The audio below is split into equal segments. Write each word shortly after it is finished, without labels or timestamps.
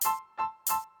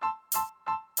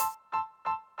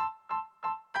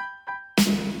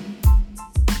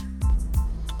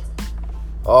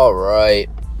All right.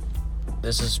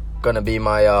 This is going to be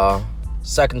my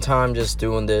second time just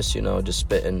doing this, just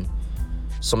spitting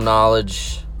some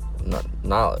knowledge.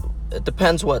 Not, it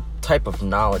depends what type of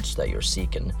knowledge that you're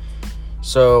seeking.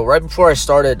 So right before I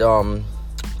started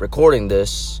recording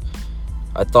this,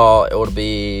 I thought it would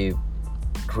be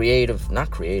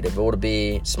it would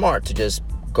be smart to just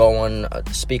go and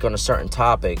speak on a certain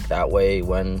topic. That way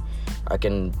when I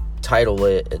can title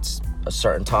it's a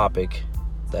certain topic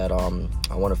that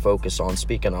I want to focus on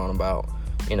speaking on about,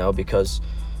 because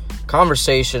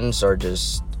conversations are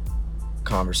just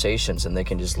conversations and they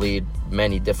can just lead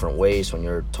many different ways when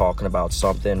you're talking about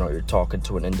something or you're talking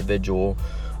to an individual,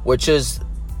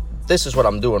 this is what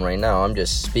I'm doing right now. I'm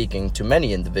just speaking to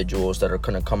many individuals that are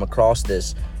going to come across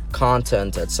this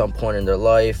content at some point in their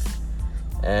life,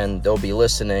 and they'll be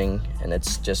listening, and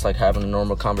it's just like having a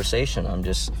normal conversation.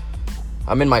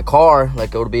 I'm in my car, I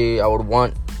would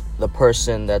want the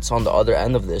person that's on the other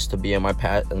end of this to be in my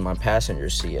passenger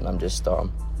seat, and I'm just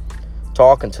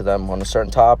talking to them on a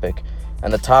certain topic,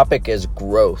 and the topic is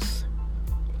growth.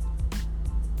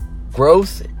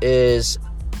 Growth is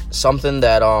something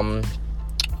that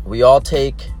we all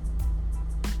take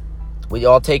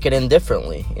it in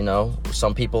differently.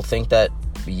 Some people think that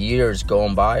years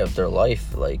going by of their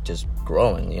life, just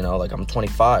growing, I'm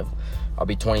 25, I'll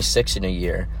be 26 in a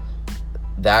year.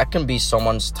 That can be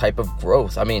someone's type of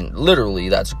growth. I mean, literally,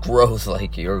 that's growth.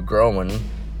 You're growing,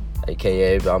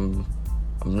 aka I'm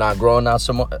not growing out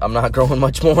so much. I'm not growing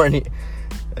much more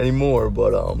anymore.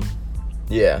 But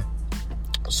yeah.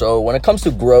 So when it comes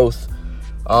to growth,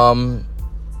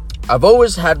 I've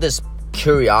always had this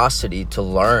curiosity to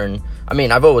learn. I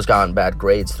mean, I've always gotten bad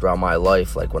grades throughout my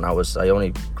life. I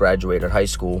only graduated high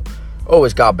school.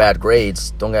 Always got bad grades.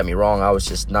 Don't get me wrong. I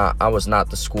was not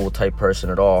the school type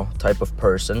person at all. Type of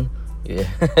person. Yeah.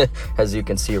 As you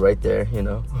can see right there,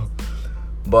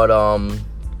 But,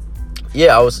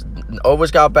 yeah, I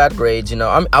always got bad grades,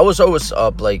 I was always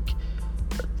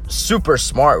super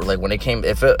smart. When it came,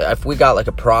 if we got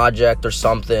a project or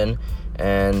something,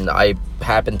 and I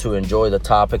happened to enjoy the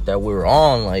topic that we were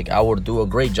on, I would do a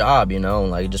great job,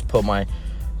 just put my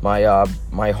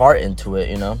heart into it,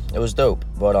 It was dope.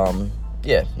 But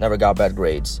yeah, never got bad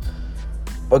grades.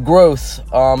 But growth,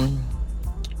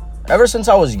 ever since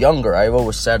I was younger, I've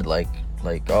always said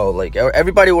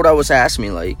everybody would always ask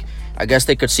me, I guess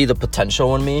they could see the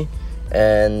potential in me,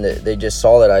 and they just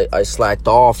saw that I slacked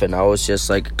off, and I was just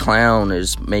a clown,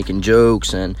 is making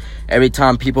jokes. And every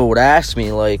time people would ask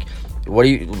me what are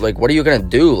you gonna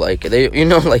do,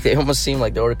 they almost seemed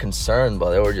like they were concerned, but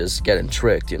they were just getting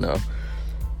tricked,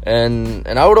 And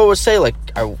I would always say,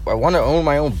 I want to own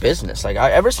my own business.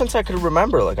 Ever since I could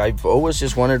remember, I've always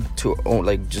just wanted to own,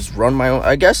 just run my own.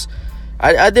 I guess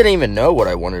I didn't even know what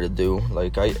I wanted to do.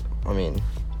 I mean,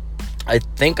 I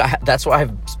think that's why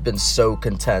I've been so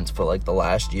content for the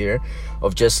last year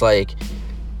of just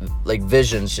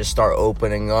visions just start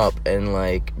opening up,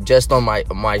 and just on my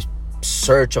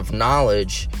search of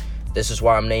knowledge. This is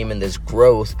why I'm naming this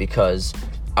growth, because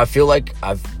I feel like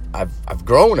I've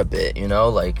grown a bit,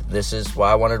 this is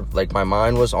why I wanted, my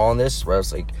mind was on this, where I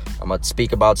was I'm gonna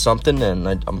speak about something, and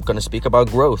I'm gonna speak about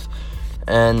growth,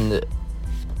 and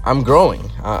I'm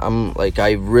growing.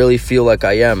 I really feel like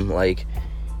I am,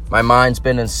 my mind's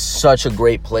been in such a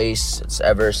great place. It's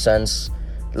ever since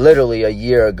literally a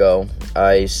year ago,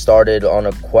 I started on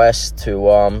a quest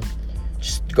to,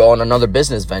 just go on another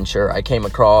business venture. I came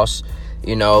across,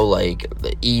 the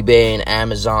eBay and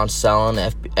Amazon selling,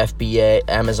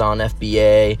 Amazon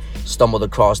FBA, stumbled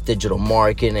across digital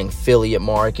marketing, affiliate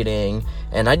marketing,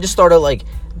 and I just started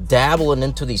dabbling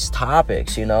into these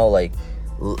topics,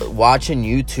 watching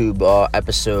YouTube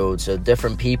episodes of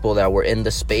different people that were in the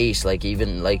space,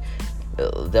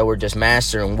 that were just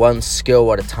mastering one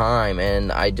skill at a time,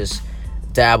 and I just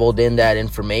dabbled in that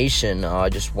information. I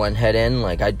just went head in.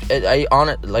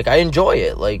 I enjoy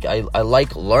it. I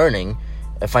like learning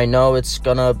if I know it's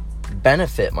gonna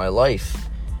benefit my life.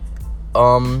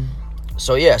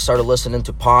 So yeah, I started listening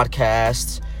to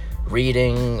podcasts,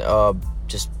 reading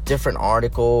just different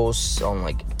articles on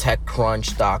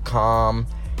TechCrunch.com,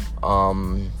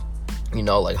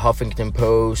 Huffington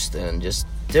Post, and just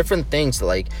different things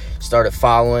to started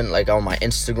following on my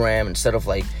Instagram, instead of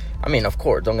I mean, of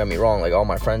course, don't get me wrong, all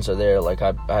my friends are there. I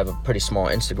have a pretty small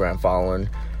Instagram following,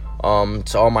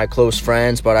 to all my close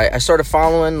friends, but I started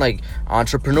following,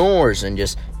 entrepreneurs and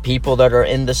just people that are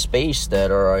in the space,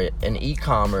 that are in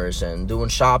e-commerce and doing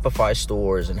Shopify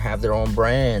stores and have their own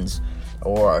brands,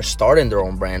 or are starting their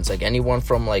own brands. Anyone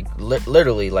from,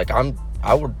 literally, I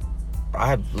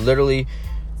have literally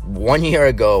 1 year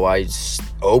ago, I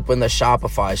opened a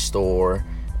Shopify store,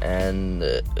 And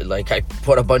like I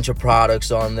put a bunch of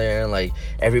products on there, and like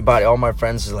everybody, all my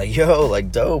friends is like, yo,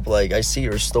 like dope, like I see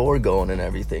your store going and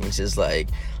everything. It's just like,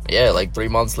 yeah, like 3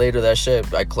 months later,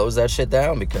 I closed that shit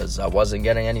down because I wasn't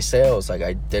getting any sales. Like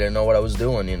I didn't know what I was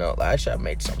doing, you know. Actually, I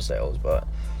made some sales, but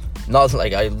not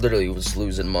like I literally was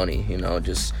losing money, you know,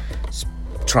 just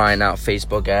trying out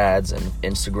Facebook ads and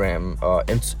Instagram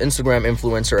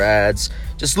influencer ads,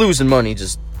 just losing money,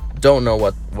 just don't know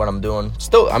what I'm doing.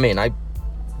 Still, I mean, I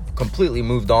completely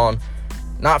moved on,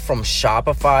 not from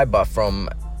Shopify, but from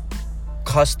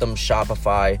custom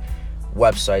Shopify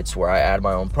websites where I add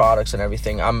my own products and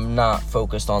everything. I'm not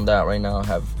focused on that right now. I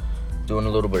have doing a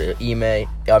little bit of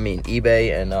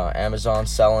eBay and Amazon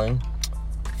selling.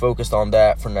 Focused on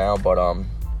that for now, but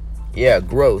yeah,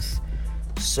 growth.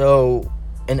 So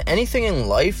in anything in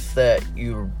life that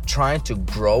you're trying to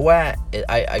grow at,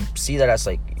 I see that as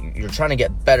like you're trying to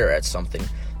get better at something,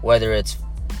 whether it's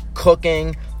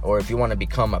cooking, or if you want to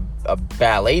become a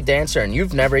ballet dancer and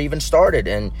you've never even started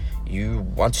and you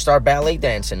want to start ballet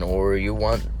dancing, or you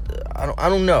want, I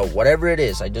don't know, whatever it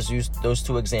is. I just used those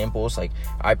two examples. Like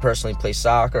I personally play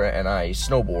soccer and I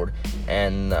snowboard,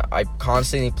 and I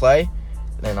constantly play,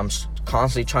 and I'm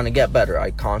constantly trying to get better.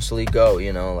 I constantly go,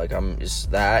 you know, like I'm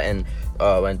just that, and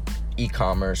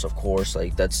e-commerce, of course,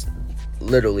 like that's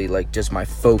literally like just my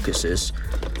focuses.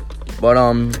 But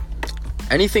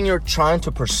anything you're trying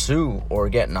to pursue or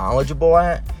get knowledgeable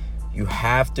at, you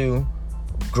have to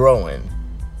grow in.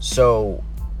 So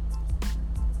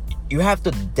you have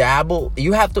to dabble,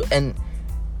 and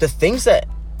the things that,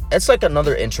 it's like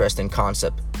another interesting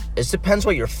concept. It depends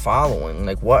what you're following.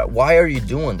 Like why are you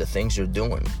doing the things you're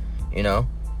doing, you know?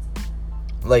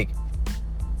 Like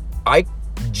I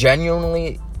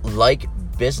genuinely like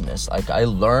business. Like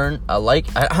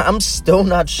I'm still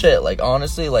not shit. Like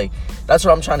honestly, like that's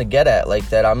what I'm trying to get at. Like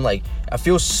that I'm like, I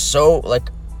feel so like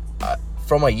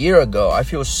from a year ago, I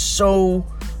feel so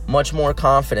much more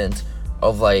confident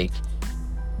of like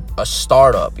a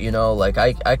startup, you know? Like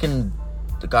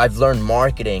I've learned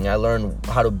marketing. I learned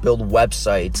how to build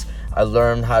websites. I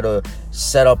learned how to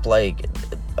set up like,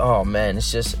 oh man,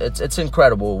 it's just, it's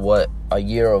incredible what a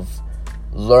year of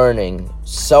learning,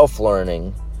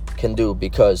 self-learning can do.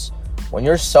 Because when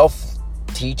you're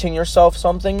self-teaching yourself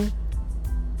something,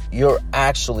 you're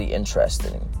actually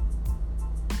interested in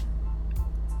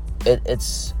it.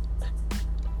 It's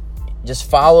just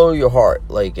follow your heart.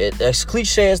 Like as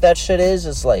cliche as that shit is,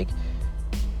 it's like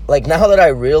now that I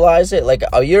realize it, like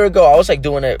a year ago I was like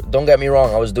doing it, don't get me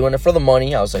wrong, I was doing it for the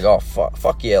money. I was like, oh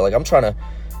fuck yeah, like I'm trying to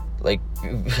like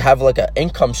have like an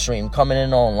income stream coming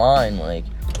in online, like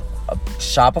a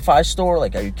Shopify store.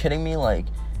 Like, are you kidding me? Like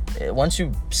once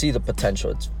you see the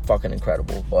potential, it's fucking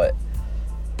incredible. But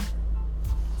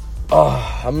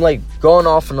I'm like going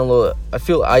off in a little, I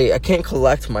feel I can't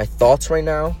collect my thoughts right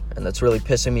now, and that's really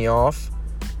pissing me off.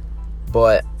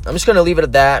 But I'm just gonna leave it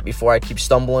at that before I keep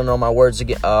stumbling on my words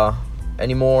again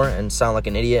anymore and sound like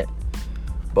an idiot.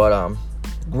 But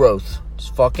growth,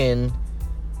 just fucking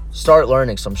start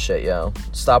learning some shit, yo.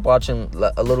 Stop watching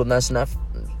a little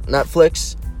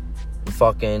Netflix and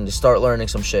fucking just start learning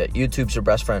some shit. YouTube's your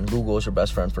best friend. Google's your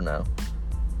best friend for now.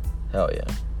 Hell yeah.